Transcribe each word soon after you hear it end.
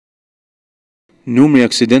Numri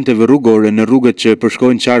aksidenteve rrugore në rrugët që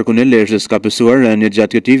përshkojnë qarkun e Lezhës ka pësuar rënje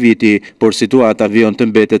gjatë këtij viti, por situata vion të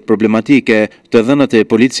mbetet problematike. Të dhënat e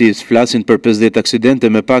policisë flasin për 50 aksidente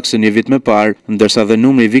me pak se një vit më parë, ndërsa dhe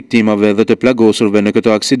numri i viktimave dhe të plagosurve në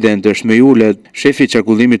këto aksidente është më i ulët. Shefi i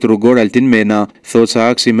qarkullimit rrugor Altin Mena thotë se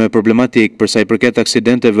aksi më problematik për sa i përket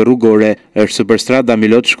aksidenteve rrugore është superstrada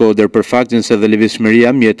Milot-Shkodër për faktin se dhe lëvizshmëria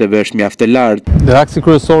e mjeteve është mjaft e lartë. Dhe aksi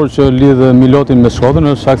kryesor që lidh Milotin me Shkodrën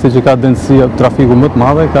është aksi që ka densiteti trafiku më të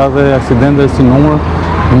madhe, ka dhe aksidente si numër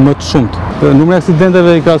më të shumtë. Numri i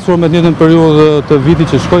aksidenteve i krahasuar me të njëjtën periudhë të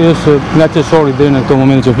vitit që shkoi është nga qershori deri në këtë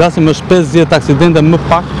moment që flasim është 50 aksidente më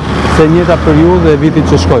pak se njëjta periudhë e vitit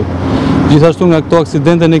që shkoi. Gjithashtu nga këto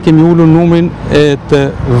aksidente ne kemi ulur numrin e të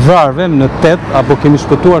vrarëve në 8 apo kemi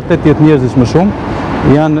shpëtuar 80 njerëzish më shumë.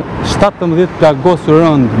 Janë 17 plagosur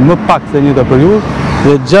rënd më pak se njëjta periudhë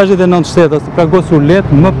dhe 69 shtetas të plagosur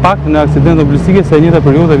Ulet më pak në aksidente automobilistike se njëjta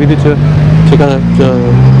periudhë e vitit që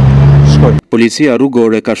shkoi. Policia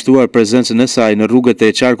rrugore ka shtuar prezencën e saj në rrugët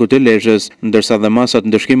e Qarkut të Lezhës, ndërsa dhe masat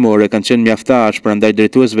ndëshkimore kanë qenë mjaft të ashpra ndaj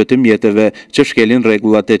drejtuesve të mjeteve që shkelin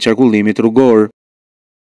rregullat e qarkullimit rrugor.